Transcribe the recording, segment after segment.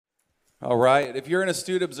All right. If you're an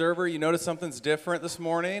astute observer, you notice something's different this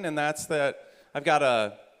morning, and that's that I've got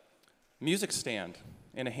a music stand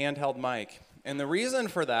and a handheld mic. And the reason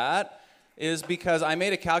for that is because I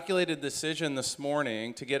made a calculated decision this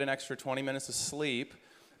morning to get an extra 20 minutes of sleep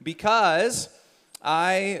because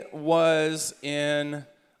I was in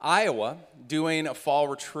Iowa doing a fall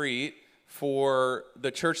retreat for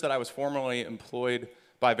the church that I was formerly employed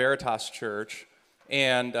by, Veritas Church.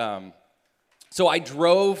 And so I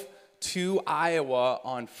drove to Iowa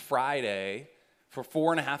on Friday for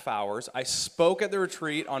 4.5 hours. I spoke at the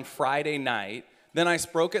retreat on Friday night. Then I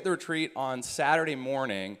spoke at the retreat on Saturday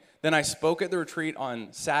morning. Then I spoke at the retreat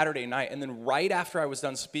on Saturday night. And then right after I was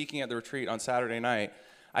done speaking at the retreat on Saturday night,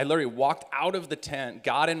 I literally walked out of the tent,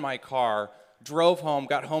 got in my car, drove home,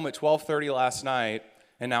 got home at 12:30 last night,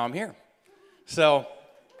 and now I'm here. So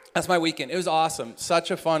that's my weekend. It was awesome. Such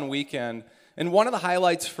a fun weekend. And one of the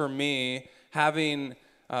highlights for me, having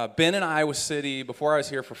been in Iowa City before I was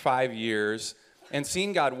here for 5 years and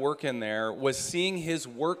seeing God work in there, was seeing his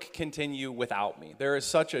work continue without me. There is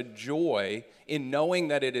such a joy in knowing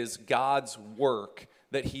that it is God's work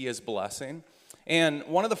that he is blessing. And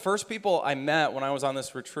one of the first people I met when I was on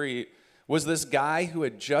this retreat was this guy who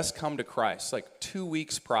had just come to Christ, like 2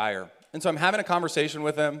 weeks prior. And so I'm having a conversation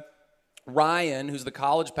with him. Ryan, who's the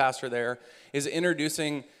college pastor there, is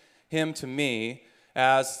introducing him to me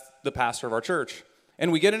as the pastor of our church.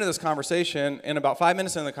 And we get into this conversation, and about 5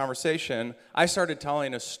 minutes into the conversation, I started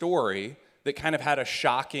telling a story that kind of had a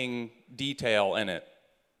shocking detail in it.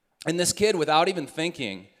 And this kid, without even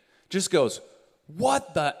thinking, just goes,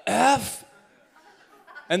 "What the F?"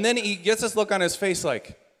 And then he gets this look on his face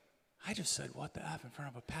like, "I just said what the F in front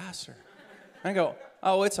of a pastor." And I go,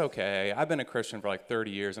 "Oh, it's okay. I've been a Christian for like 30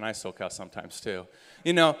 years, and I still cuss sometimes too."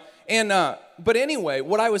 You know? And but anyway,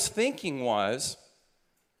 what I was thinking was,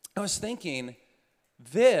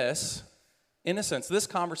 this, in a sense, this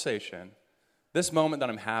conversation, this moment that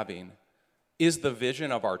I'm having, is the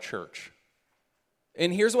vision of our church.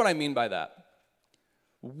 And here's what I mean by that.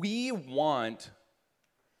 We want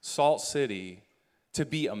Salt City to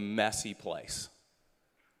be a messy place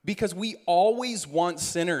because we always want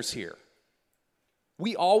sinners here.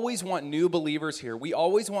 We always want new believers here. We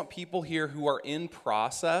always want people here who are in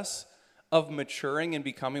process of maturing and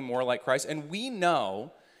becoming more like Christ. And we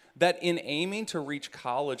know that in aiming to reach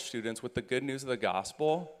college students with the good news of the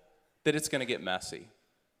gospel, that it's going to get messy.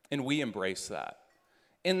 And we embrace that.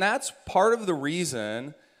 And that's part of the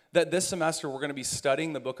reason that this semester we're going to be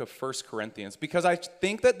studying the book of 1 Corinthians, because I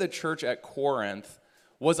think that the church at Corinth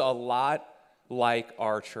was a lot like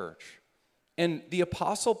our church. And the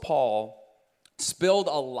Apostle Paul spilled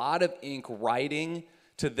a lot of ink writing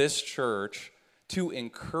to this church to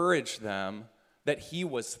encourage them that he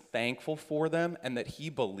was thankful for them and that he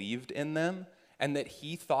believed in them and that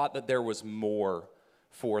he thought that there was more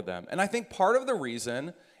for them. And I think part of the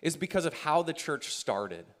reason is because of how the church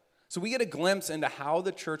started. So we get a glimpse into how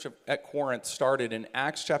the church at Corinth started in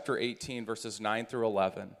Acts chapter 18, verses 9 through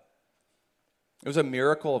 11. It was a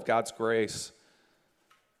miracle of God's grace.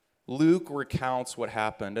 Luke recounts what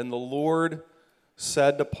happened. And the Lord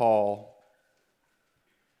said to Paul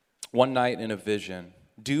one night in a vision,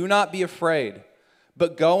 "Do not be afraid,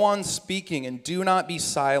 but go on speaking and do not be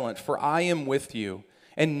silent, for I am with you,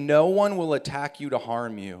 and no one will attack you to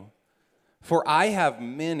harm you. For I have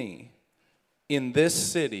many in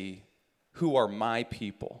this city who are my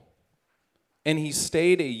people." And he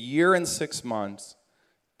stayed 1 year and 6 months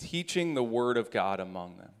teaching the word of God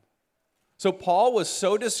among them. So Paul was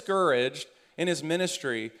so discouraged in his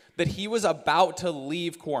ministry that he was about to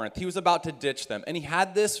leave Corinth. He was about to ditch them. And he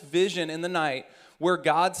had this vision in the night where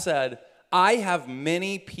God said, "I have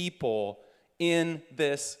many people in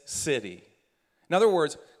this city." In other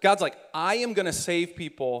words, God's like, I am going to save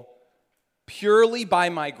people purely by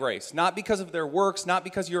my grace, not because of their works, not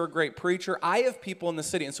because you're a great preacher. I have people in the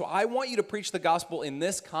city. And so I want you to preach the gospel in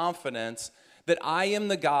this confidence that I am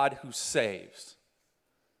the God who saves.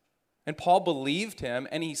 And Paul believed him,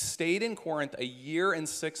 and he stayed in Corinth 1 year and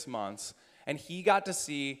 6 months, and he got to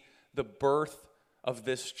see the birth of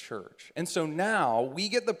this church. And so now we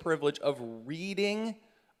get the privilege of reading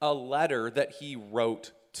a letter that he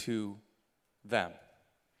wrote to them.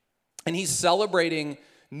 And he's celebrating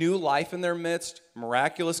new life in their midst,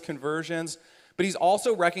 miraculous conversions, but he's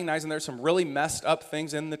also recognizing there's some really messed up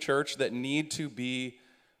things in the church that need to be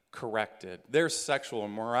corrected. There's sexual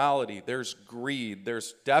immorality, there's greed,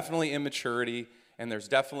 there's definitely immaturity, and there's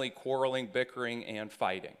definitely quarreling, bickering, and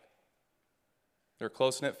fighting. They're a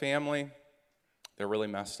close-knit family. They're really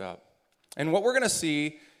messed up. And what we're going to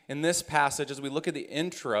see in this passage as we look at the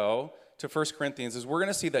intro to 1 Corinthians is we're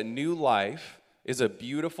going to see that new life is a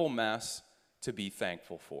beautiful mess to be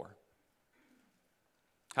thankful for.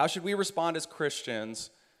 How should we respond as Christians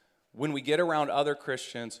when we get around other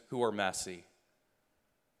Christians who are messy?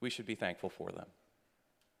 We should be thankful for them.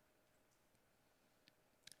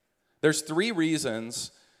 There's 3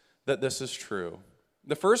 reasons that this is true.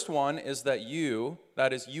 The first one is that you,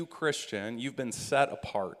 that is you Christian, you've been set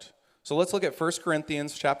apart. So let's look at 1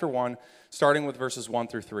 Corinthians chapter 1, starting with verses 1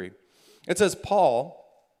 through 3. It says, Paul,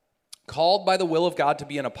 called by the will of God to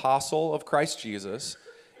be an apostle of Christ Jesus,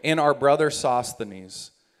 and our brother Sosthenes,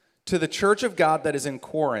 to the church of God that is in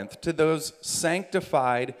Corinth, to those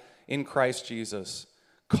sanctified in Christ Jesus,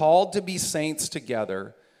 called to be saints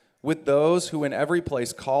together with those who in every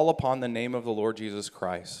place call upon the name of the Lord Jesus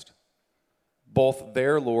Christ, both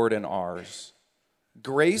their Lord and ours.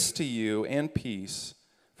 Grace to you and peace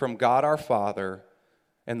from God our Father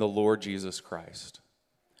and the Lord Jesus Christ.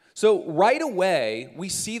 So right away, we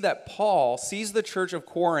see that Paul sees the church of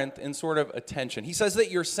Corinth in sort of attention. He says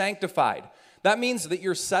that you're sanctified. That means that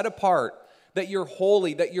you're set apart, that you're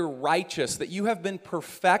holy, that you're righteous, that you have been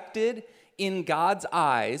perfected in God's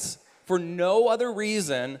eyes for no other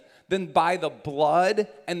reason than by the blood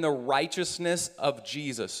and the righteousness of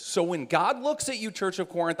Jesus. So when God looks at you, Church of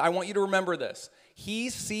Corinth, I want you to remember this. He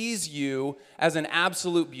sees you as an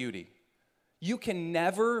absolute beauty. You can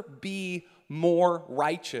never be more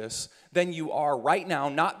righteous than you are right now,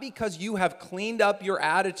 not because you have cleaned up your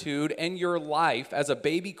attitude and your life as a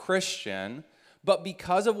baby Christian, but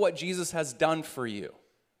because of what Jesus has done for you.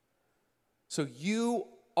 So you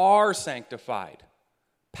are sanctified.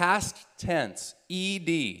 Past tense,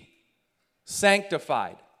 ED.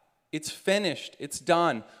 Sanctified. It's finished. It's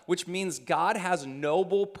done, which means God has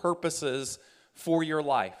noble purposes for your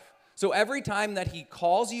life. So every time that he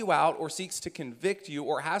calls you out or seeks to convict you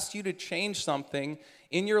or asks you to change something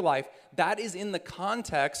in your life, that is in the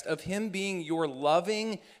context of him being your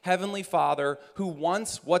loving heavenly Father who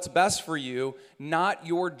wants what's best for you, not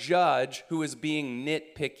your judge who is being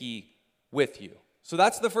nitpicky with you. So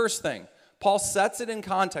that's the first thing. Paul sets it in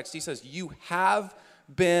context. He says, you have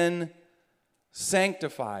been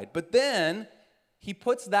sanctified. But then he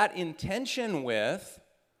puts that in tension with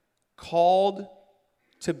called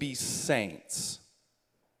to be saints.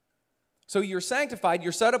 So you're sanctified,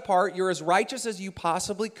 you're set apart, you're as righteous as you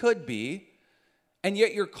possibly could be, and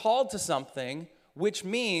yet you're called to something, which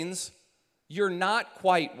means you're not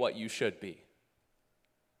quite what you should be.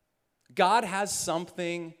 God has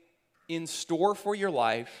something in store for your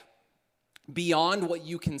life beyond what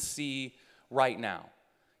you can see right now.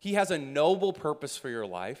 He has a noble purpose for your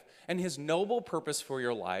life, and his noble purpose for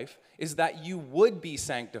your life is that you would be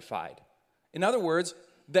sanctified. In other words,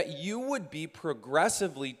 that you would be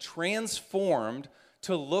progressively transformed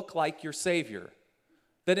to look like your Savior.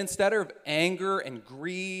 That instead of anger and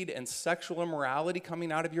greed and sexual immorality coming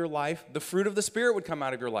out of your life, the fruit of the Spirit would come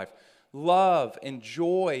out of your life. Love and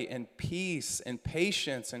joy and peace and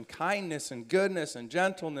patience and kindness and goodness and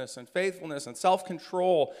gentleness and faithfulness and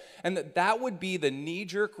self-control. And that would be the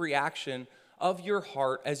knee-jerk reaction of your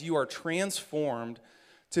heart as you are transformed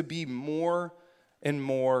to be more and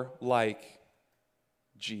more like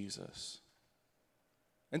Jesus.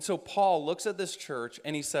 And so Paul looks at this church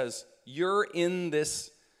and he says, you're in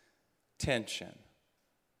this tension.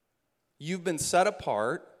 You've been set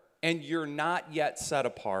apart and you're not yet set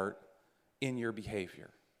apart in your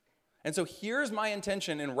behavior. And so here's my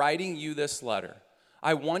intention in writing you this letter.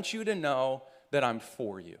 I want you to know that I'm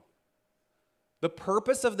for you. The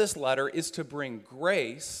purpose of this letter is to bring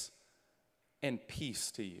grace and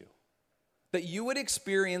peace to you. That you would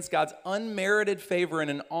experience God's unmerited favor in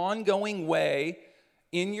an ongoing way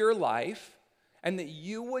in your life, and that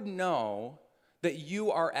you would know that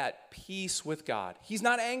you are at peace with God. He's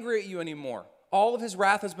not angry at you anymore. All of his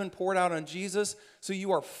wrath has been poured out on Jesus, so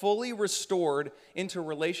you are fully restored into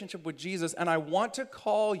relationship with Jesus, and I want to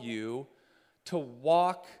call you to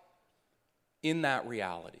walk in that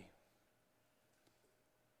reality.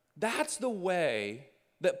 That's the way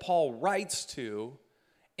that Paul writes to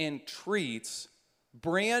and treats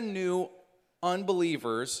brand new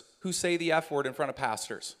unbelievers who say the F word in front of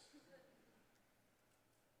pastors.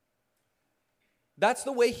 That's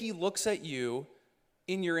the way he looks at you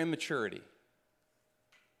in your immaturity.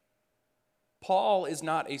 Paul is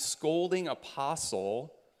not a scolding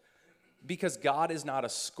apostle because God is not a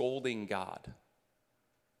scolding God.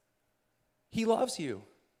 He loves you.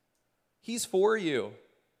 He's for you.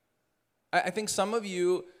 I think some of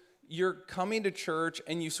you, you're coming to church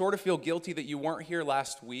and you sort of feel guilty that you weren't here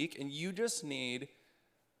last week, and you just need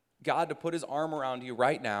God to put his arm around you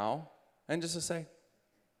right now and just to say,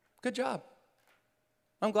 good job.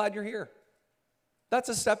 I'm glad you're here. That's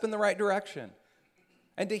a step in the right direction.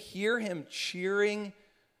 and to hear him cheering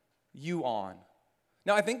you on.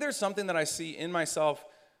 Now, I think there's something that I see in myself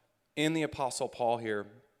in the Apostle Paul here,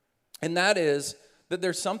 and that is that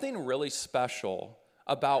there's something really special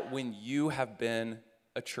about when you have been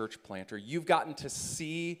a church planter. You've gotten to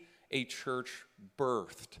see a church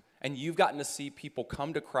birthed, and you've gotten to see people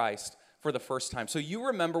come to Christ for the first time. So you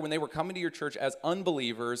remember when they were coming to your church as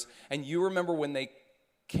unbelievers, and you remember when they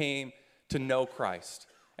came to know Christ.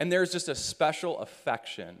 And there's just a special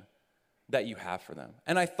affection that you have for them.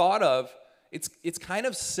 And I thought of, it's kind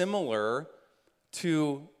of similar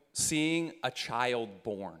to seeing a child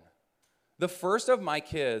born. The first of my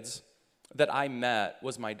kids that I met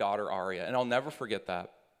was my daughter Aria, and I'll never forget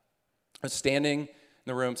that. I was standing in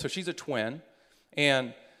the room, so she's a twin,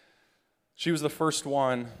 and she was the first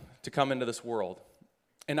one to come into this world.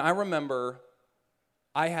 And I remember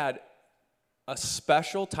I had a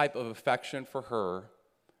special type of affection for her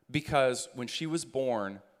because when she was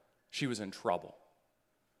born, she was in trouble.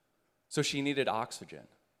 So she needed oxygen.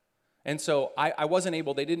 And so I wasn't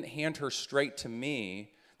able, they didn't hand her straight to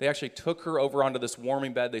me. They actually took her over onto this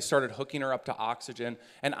warming bed. They started hooking her up to oxygen.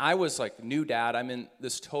 And I was like, new dad, I'm in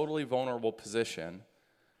this totally vulnerable position.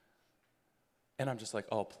 And I'm just like,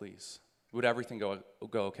 oh, please, would everything go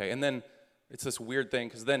okay? And then it's this weird thing,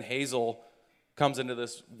 because then Hazel comes into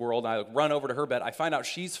this world, and I run over to her bed. I find out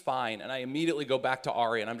she's fine, and I immediately go back to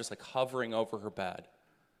Ari, and I'm just like hovering over her bed.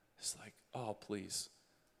 It's like, oh, please,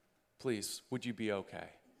 would you be okay?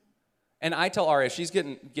 And I tell Aria, she's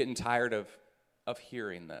getting tired of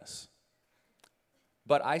hearing this.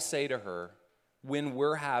 But I say to her, when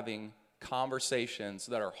we're having conversations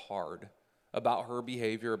that are hard about her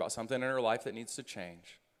behavior, about something in her life that needs to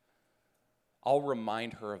change, I'll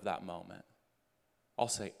remind her of that moment. I'll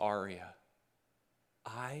say, Aria,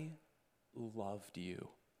 I loved you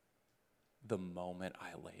the moment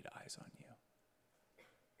I laid eyes on you.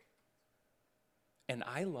 And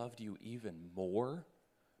I loved you even more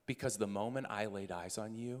because the moment I laid eyes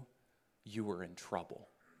on you, you were in trouble.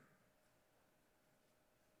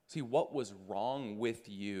 See, what was wrong with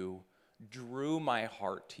you drew my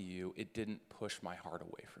heart to you. It didn't push my heart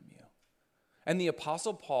away from you. And the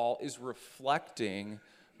Apostle Paul is reflecting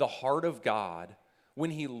the heart of God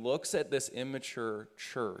when he looks at this immature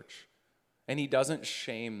church, and he doesn't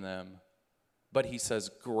shame them, but he says,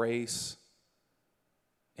 grace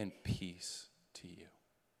and peace to you.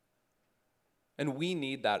 And we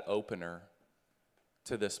need that opener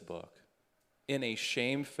to this book. In a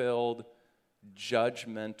shame-filled,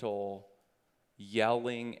 judgmental,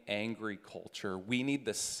 yelling, angry culture, we need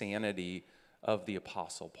the sanity of the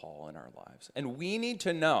Apostle Paul in our lives. And we need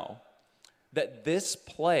to know that this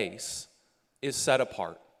place is set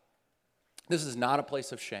apart. This is not a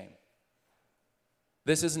place of shame.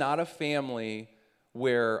 This is not a family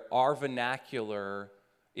where our vernacular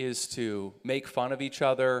is to make fun of each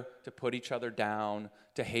other, to put each other down,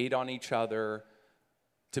 to hate on each other,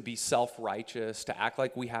 to be self-righteous, to act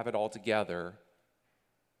like we have it all together.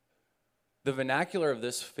 The vernacular of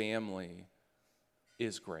this family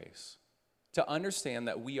is grace. To understand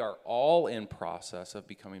that we are all in process of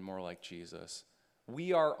becoming more like Jesus.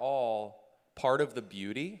 We are all part of the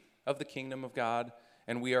beauty of the kingdom of God,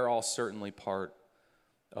 and we are all certainly part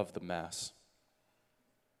of the mess.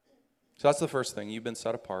 So that's the first thing. You've been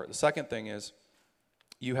set apart. The second thing is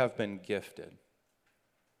you have been gifted.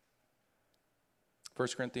 1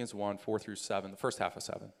 Corinthians 1, 4 through 7, the first half of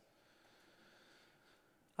 7.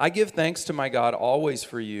 I give thanks to my God always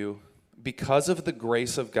for you because of the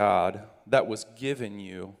grace of God that was given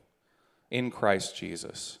you in Christ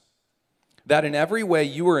Jesus. That in every way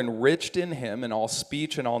you were enriched in him in all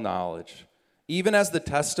speech and all knowledge, even as the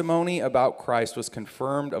testimony about Christ was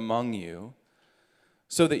confirmed among you,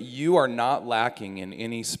 so that you are not lacking in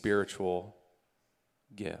any spiritual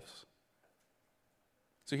gifts.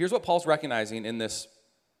 So here's what Paul's recognizing in this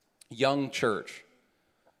young church.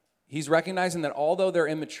 He's recognizing that although they're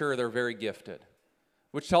immature, they're very gifted,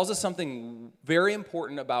 which tells us something very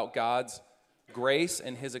important about God's grace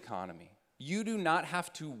and his economy. You do not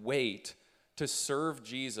have to wait to serve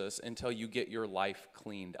Jesus until you get your life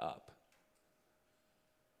cleaned up.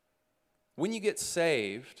 When you get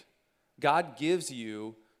saved, God gives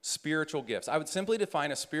you spiritual gifts. I would simply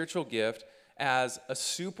define a spiritual gift as a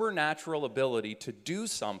supernatural ability to do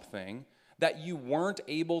something that you weren't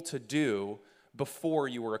able to do before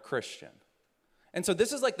you were a Christian. And so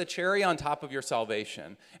this is like the cherry on top of your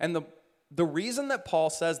salvation. And the reason that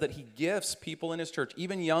Paul says that he gifts people in his church,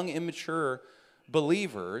 even young, immature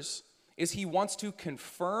believers, is he wants to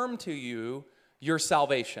confirm to you your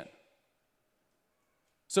salvation.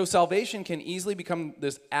 So salvation can easily become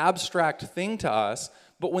this abstract thing to us,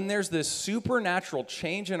 But when there's this supernatural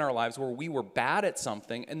change in our lives where we were bad at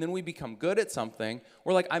something and then we become good at something,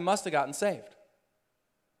 we're like, I must have gotten saved.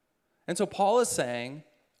 And so Paul is saying,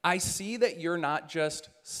 I see that you're not just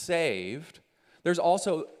saved, there's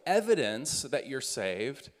also evidence that you're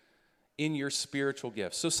saved in your spiritual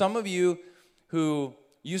gifts. So some of you who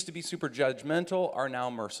used to be super judgmental are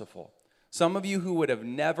now merciful. Some of you who would have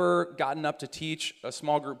never gotten up to teach a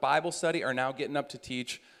small group Bible study are now getting up to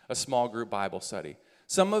teach a small group Bible study.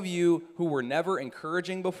 Some of you who were never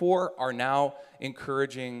encouraging before are now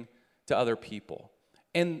encouraging to other people.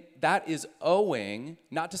 And that is owing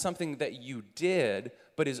not to something that you did,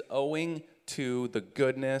 but is owing to the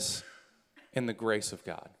goodness and the grace of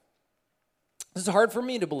God. This is hard for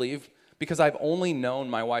me to believe because I've only known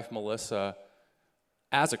my wife Melissa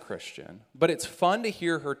as a Christian, but it's fun to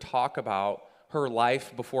hear her talk about her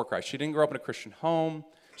life before Christ. She didn't grow up in a Christian home.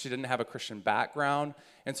 She didn't have a Christian background.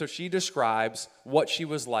 And so she describes what she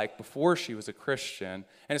was like before she was a Christian.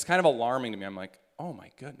 And it's kind of alarming to me. I'm like, oh my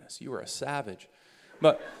goodness, you were a savage.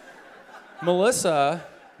 But Melissa,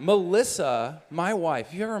 my wife,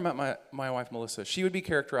 if you ever met my wife Melissa, she would be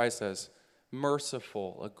characterized as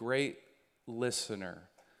merciful, a great listener,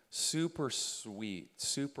 super sweet,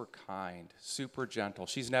 super kind, super gentle.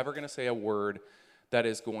 She's never going to say a word that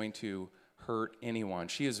is going to hurt anyone.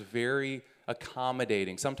 She is very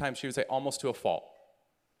accommodating. Sometimes she would say almost to a fault.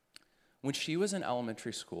 When she was in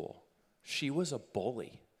elementary school, she was a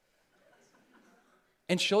bully.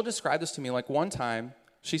 And she'll describe this to me like one time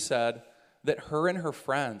she said that her and her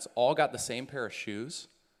friends all got the same pair of shoes,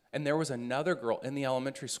 and there was another girl in the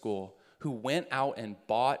elementary school who went out and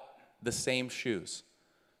bought the same shoes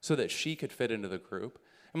so that she could fit into the group.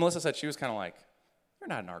 And Melissa said she was kind of like, you're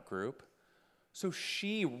not in our group. So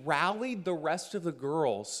she rallied the rest of the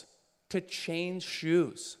girls to change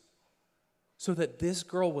shoes so that this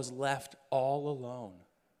girl was left all alone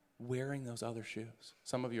wearing those other shoes.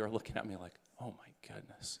 Some of you are looking at me like, oh my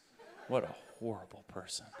goodness, what a horrible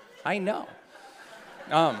person. I know.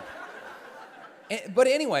 But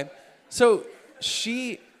anyway, so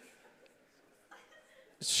she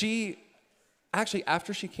actually,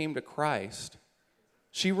 after she came to Christ,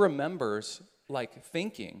 she remembers like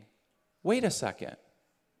thinking, wait a second,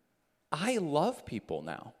 I love people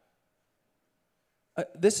now.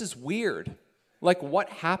 This is weird. Like, what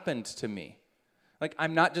happened to me? Like,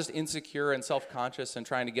 I'm not just insecure and self-conscious and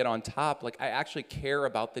trying to get on top. Like, I actually care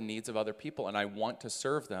about the needs of other people and I want to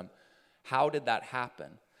serve them. How did that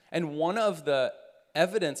happen? And one of the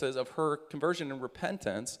evidences of her conversion and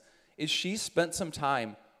repentance is she spent some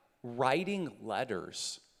time writing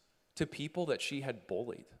letters to people that she had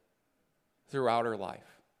bullied throughout her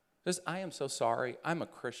life. Just, I am so sorry. I'm a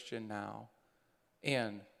Christian now.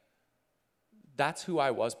 And that's who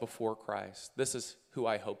I was before Christ. This is who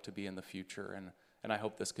I hope to be in the future. And I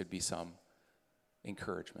hope this could be some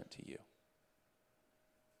encouragement to you.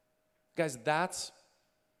 Guys, that's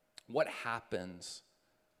what happens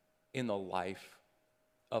in the life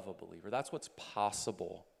of a believer. That's what's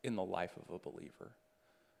possible in the life of a believer.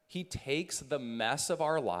 He takes the mess of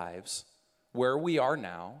our lives, where we are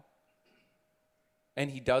now, and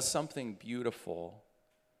he does something beautiful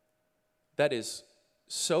that is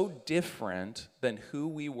so different than who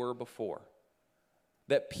we were before.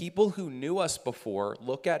 That people who knew us before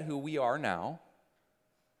look at who we are now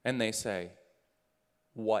and they say,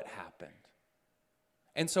 what happened?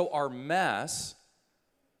 And so our mess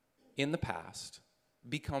in the past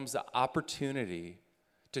becomes the opportunity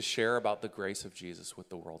to share about the grace of Jesus with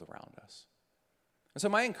the world around us. And so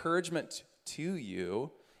my encouragement to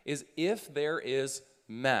you is, if there is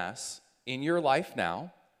mess in your life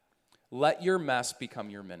now, let your mess become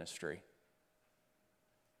your ministry.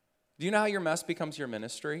 Do you know how your mess becomes your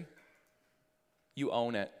ministry? You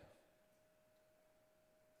own it.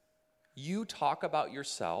 You talk about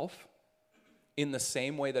yourself in the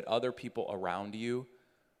same way that other people around you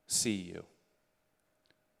see you.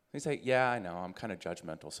 They say, yeah, I know, I'm kind of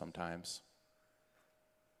judgmental sometimes.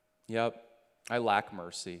 Yep, I lack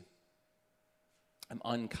mercy. I'm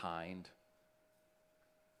unkind.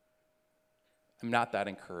 I'm not that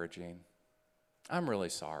encouraging. I'm really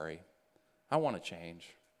sorry. I want to change.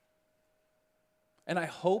 And I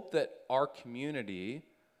hope that our community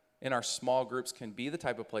in our small groups can be the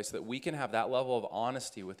type of place that we can have that level of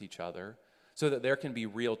honesty with each other so that there can be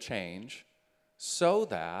real change, so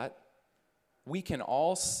that we can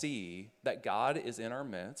all see that God is in our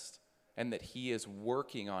midst and that he is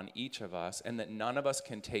working on each of us, and that none of us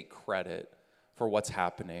can take credit for what's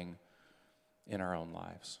happening in our own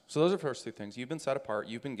lives. So those are the first two things. You've been set apart,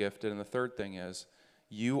 you've been gifted, and the third thing is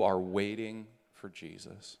you are waiting for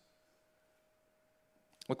Jesus.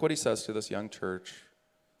 Look what he says to this young church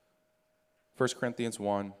 1 Corinthians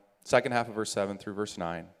 1, second half of verse 7 through verse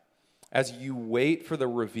 9. As you wait for the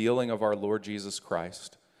revealing of our Lord Jesus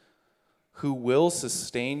Christ, who will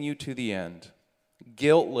sustain you to the end,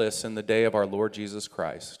 guiltless in the day of our Lord Jesus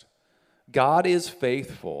Christ. God is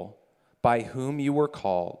faithful, by whom you were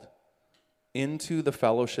called into the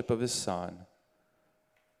fellowship of his Son,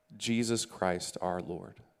 Jesus Christ our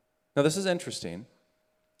Lord. Now this is interesting.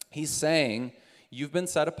 He's saying you've been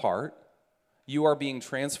set apart, you are being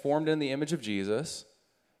transformed in the image of Jesus,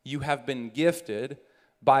 you have been gifted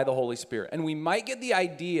by the Holy Spirit. And we might get the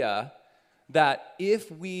idea that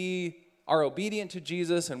if we are obedient to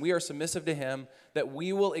Jesus and we are submissive to him, that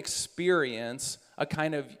we will experience a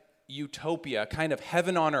kind of utopia, a kind of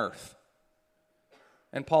heaven on earth.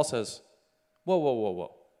 And Paul says,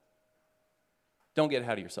 whoa. Don't get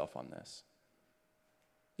ahead of yourself on this.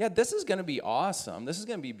 Yeah, this is going to be awesome. This is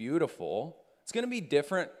going to be beautiful. It's going to be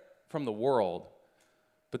different from the world.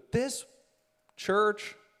 But this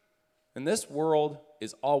church and this world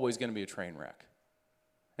is always going to be a train wreck.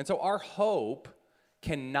 And so our hope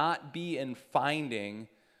cannot be in finding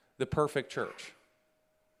the perfect church.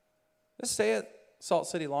 Just stay at Salt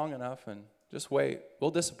City long enough and just wait.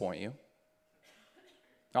 We'll disappoint you.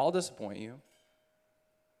 I'll disappoint you.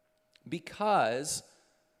 Because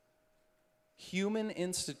human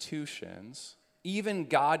institutions, even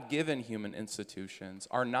God-given human institutions,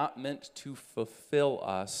 are not meant to fulfill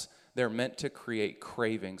us. They're meant to create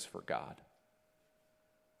cravings for God.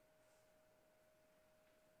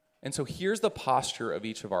 And so here's the posture of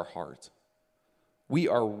each of our hearts. We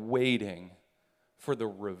are waiting for the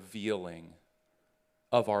revealing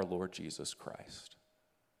of our Lord Jesus Christ.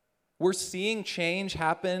 We're seeing change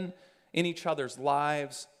happen in each other's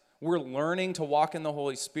lives. We're learning to walk in the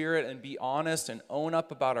Holy Spirit and be honest and own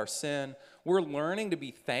up about our sin. We're learning to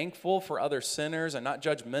be thankful for other sinners and not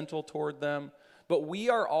judgmental toward them. But we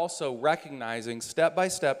are also recognizing step by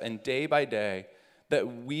step and day by day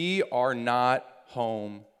that we are not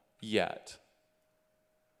home yet.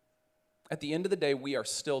 At the end of the day, we are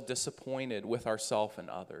still disappointed with ourselves and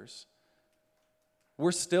others.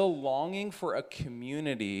 We're still longing for a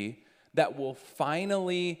community that will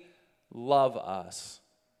finally love us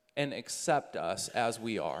and accept us as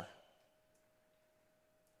we are.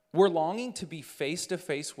 We're longing to be face to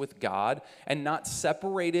face with God and not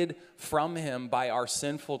separated from him by our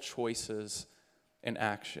sinful choices and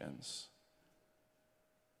actions.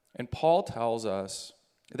 And Paul tells us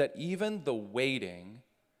that even the waiting,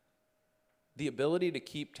 the ability to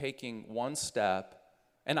keep taking one step,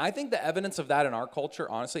 and I think the evidence of that in our culture,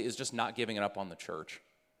 honestly, is just not giving it up on the church.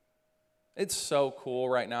 It's so cool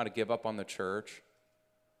right now to give up on the church.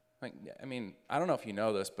 I don't know if you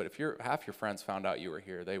know this, but if half your friends found out you were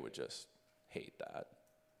here, they would just hate that.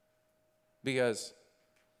 Because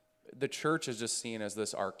the church is just seen as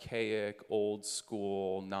this archaic, old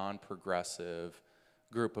school, non-progressive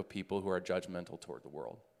group of people who are judgmental toward the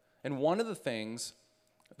world. And one of the things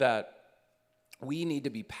that we need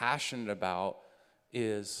to be passionate about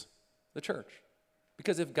is the church.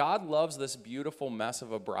 Because if God loves this beautiful mess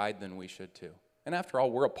of a bride, then we should too. And after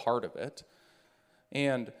all, we're a part of it.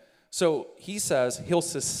 And so he says he'll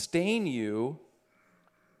sustain you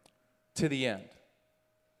to the end.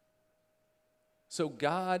 So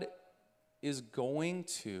God is going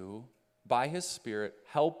to, by his Spirit,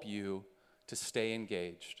 help you to stay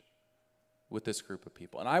engaged with this group of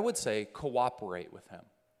people. And I would say cooperate with him.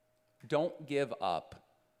 Don't give up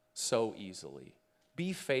so easily.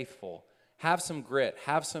 Be faithful. Have some grit.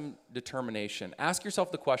 Have some determination. Ask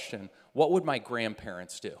yourself the question, what would my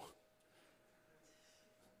grandparents do?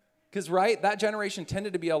 Because, right, that generation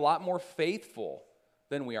tended to be a lot more faithful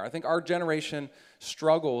than we are. I think our generation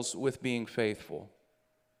struggles with being faithful.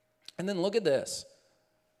 And then look at this.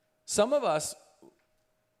 Some of us,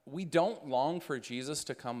 we don't long for Jesus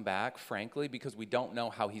to come back, frankly, because we don't know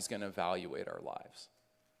how he's going to evaluate our lives.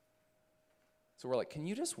 So we're like, can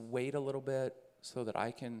you just wait a little bit so that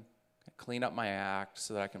I can clean up my act,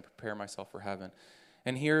 so that I can prepare myself for heaven?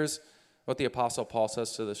 And here's what the Apostle Paul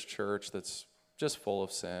says to this church that's just full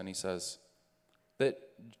of sin. He says that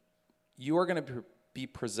you are going to be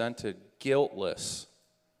presented guiltless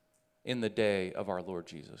in the day of our Lord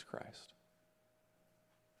Jesus Christ.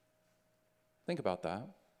 Think about that.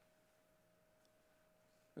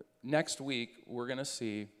 Next week, we're going to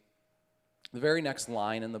see the very next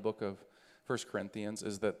line in the book of 1 Corinthians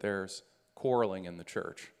is that there's quarreling in the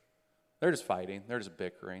church. They're just fighting. They're just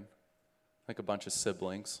bickering, like a bunch of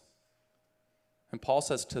siblings. And Paul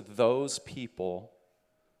says to those people,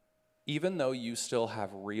 even though you still have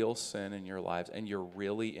real sin in your lives and you're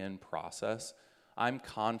really in process, I'm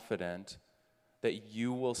confident that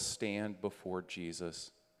you will stand before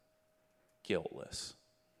Jesus guiltless.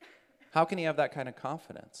 How can he have that kind of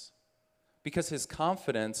confidence? Because his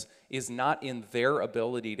confidence is not in their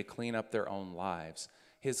ability to clean up their own lives.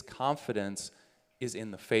 His confidence is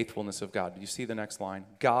in the faithfulness of God. Do you see the next line?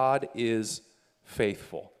 God is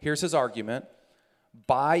faithful. Here's his argument.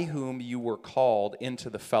 By whom you were called into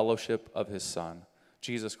the fellowship of his Son,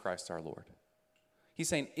 Jesus Christ our Lord. He's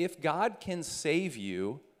saying, if God can save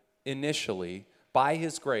you initially by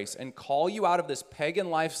his grace and call you out of this pagan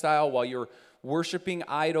lifestyle while you're worshiping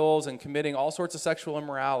idols and committing all sorts of sexual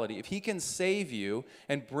immorality, if he can save you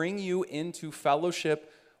and bring you into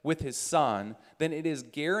fellowship with his Son, then it is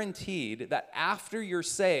guaranteed that after you're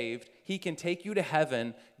saved, he can take you to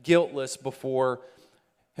heaven guiltless before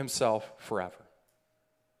himself forever.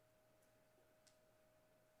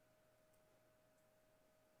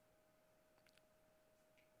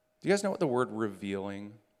 Do you guys know what the word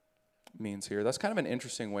revealing means here? That's kind of an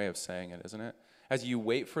interesting way of saying it, isn't it? As you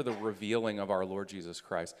wait for the revealing of our Lord Jesus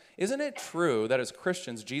Christ. Isn't it true that as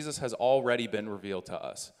Christians, Jesus has already been revealed to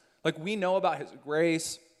us? Like, we know about his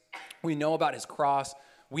grace, we know about his cross,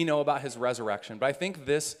 we know about his resurrection. But I think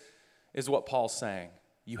this is what Paul's saying.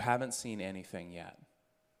 You haven't seen anything yet.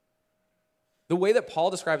 The way that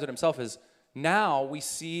Paul describes it himself is, now we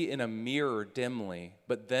see in a mirror dimly,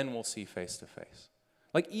 but then we'll see face to face.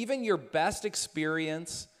 Like, even your best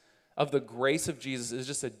experience of the grace of Jesus is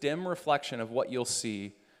just a dim reflection of what you'll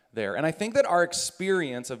see there. And I think that our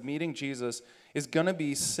experience of meeting Jesus is going to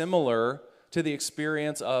be similar to the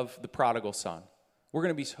experience of the prodigal son. We're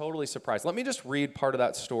going to be totally surprised. Let me just read part of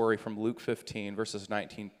that story from Luke 15, verses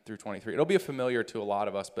 19 through 23. It'll be familiar to a lot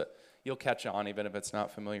of us, but you'll catch on even if it's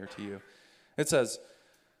not familiar to you. It says,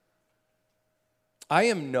 I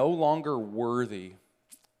am no longer worthy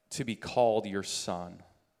to be called your son.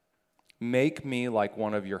 Make me like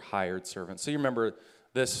one of your hired servants. So you remember,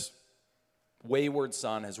 this wayward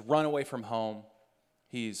son has run away from home.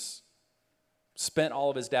 He's spent all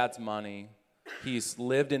of his dad's money. He's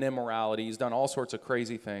lived in immorality. He's done all sorts of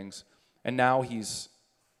crazy things. And now he's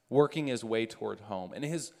working his way toward home. And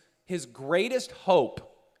his greatest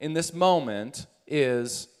hope in this moment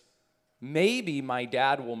is, maybe my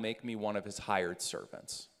dad will make me one of his hired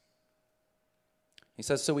servants. He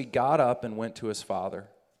says, so he got up and went to his father.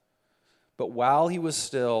 But while he was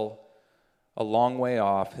still a long way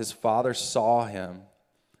off, his father saw him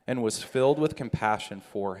and was filled with compassion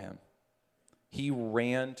for him. He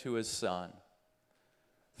ran to his son,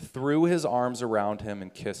 threw his arms around him,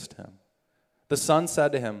 and kissed him. The son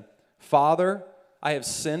said to him, Father, I have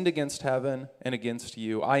sinned against heaven and against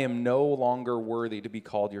you. I am no longer worthy to be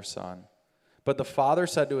called your son. But the father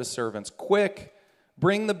said to his servants, quick,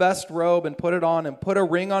 bring the best robe and put it on, and put a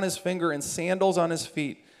ring on his finger and sandals on his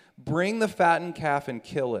feet. Bring the fattened calf and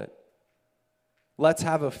kill it. Let's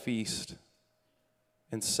have a feast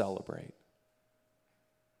and celebrate.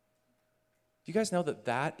 Do you guys know that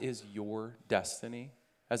that is your destiny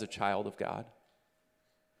as a child of God?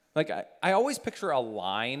 Like, I always picture a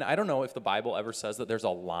line. I don't know if the Bible ever says that there's a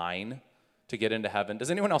line to get into heaven.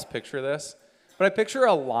 Does anyone else picture this? But I picture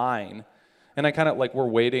a line, and I kind of like, we're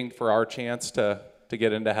waiting for our chance to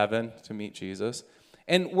get into heaven, to meet Jesus.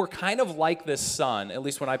 And we're kind of like this son, at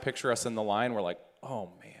least when I picture us in the line, we're like,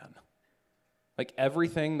 oh man. Like,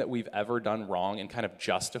 everything that we've ever done wrong and kind of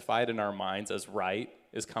justified in our minds as right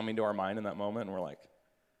is coming to our mind in that moment, and we're like,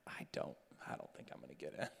 I don't think I'm going to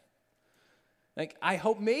get in. Like, I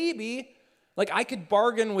hope maybe, like, I could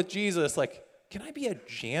bargain with Jesus, like, can I be a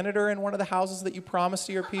janitor in one of the houses that you promised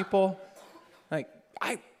to your people? Like,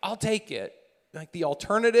 I'll take it. Like, the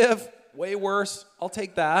alternative, way worse, I'll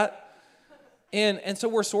take that. And so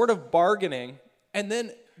we're sort of bargaining, and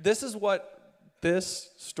then this is what this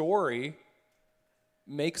story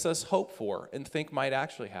makes us hope for and think might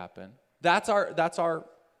actually happen. That's our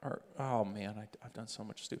oh man, I've done so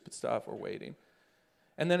much stupid stuff, we're waiting.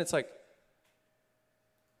 And then it's like,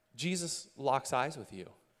 Jesus locks eyes with you.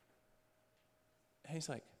 And he's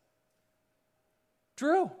like,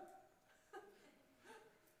 Drew,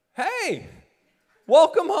 hey,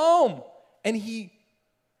 welcome home. And he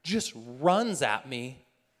just runs at me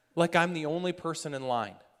like I'm the only person in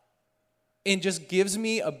line and just gives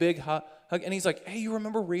me a big hug. And he's like, hey, you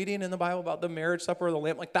remember reading in the Bible about the marriage supper of the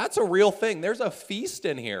Lamb? Like, that's a real thing. There's a feast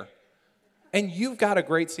in here. And you've got a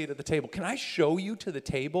great seat at the table. Can I show you to the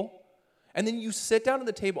table? And then you sit down at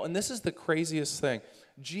the table, and this is the craziest thing.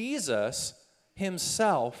 Jesus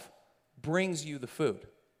himself brings you the food.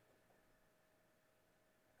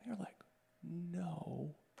 And you're like,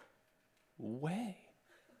 no way.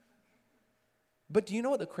 But do you know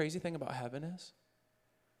what the crazy thing about heaven is?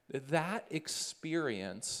 That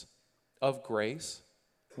experience of grace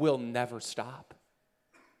will never stop.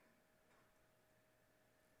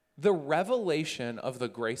 the revelation of the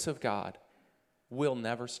grace of God will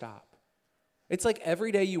never stop. It's like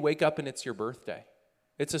every day you wake up and it's your birthday.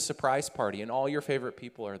 It's a surprise party and all your favorite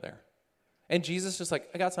people are there. And Jesus is just like,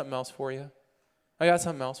 I got something else for you. I got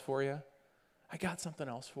something else for you. I got something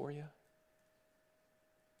else for you.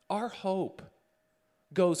 Our hope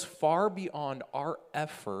goes far beyond our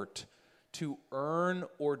effort to earn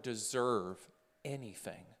or deserve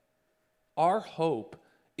anything. Our hope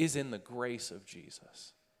is in the grace of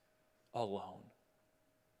Jesus alone.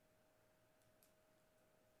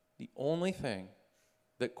 The only thing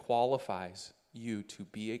that qualifies you to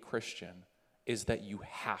be a Christian is that you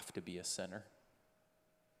have to be a sinner.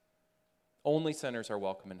 Only sinners are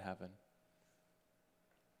welcome in heaven.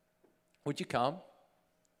 Would you come?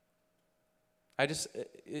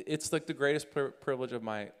 It's like the greatest privilege of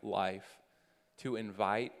my life to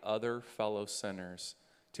invite other fellow sinners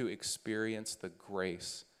to experience the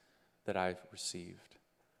grace that I've received.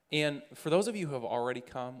 And for those of you who have already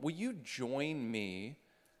come, will you join me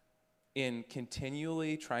in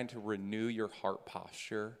continually trying to renew your heart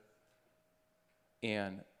posture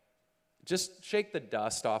and just shake the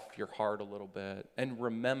dust off your heart a little bit and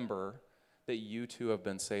remember that you too have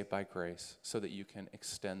been saved by grace so that you can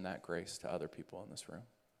extend that grace to other people in this room.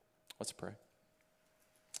 Let's pray.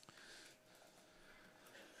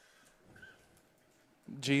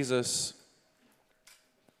 Jesus,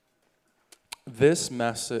 this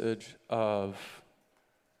message of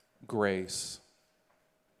grace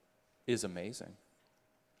is amazing.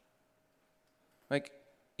 Like,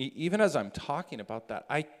 even as I'm talking about that,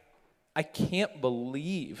 I can't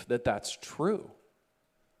believe that that's true.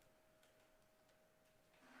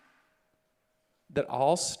 That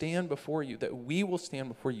I'll stand before you, that we will stand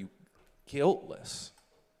before you guiltless.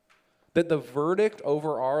 That the verdict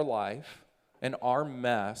over our life and our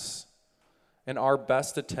mess and our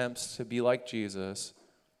best attempts to be like Jesus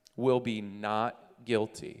will be not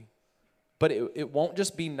guilty. But it won't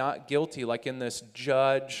just be not guilty like in this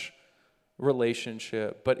judge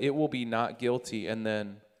relationship, but it will be not guilty and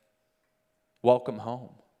then welcome home.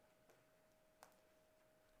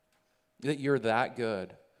 That you're that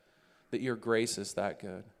good. That your grace is that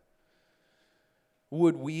good.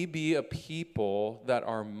 Would we be a people that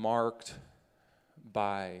are marked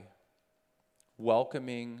by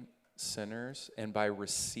welcoming sinners and by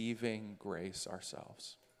receiving grace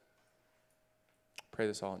ourselves? Pray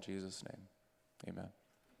this all in Jesus' name. Amen.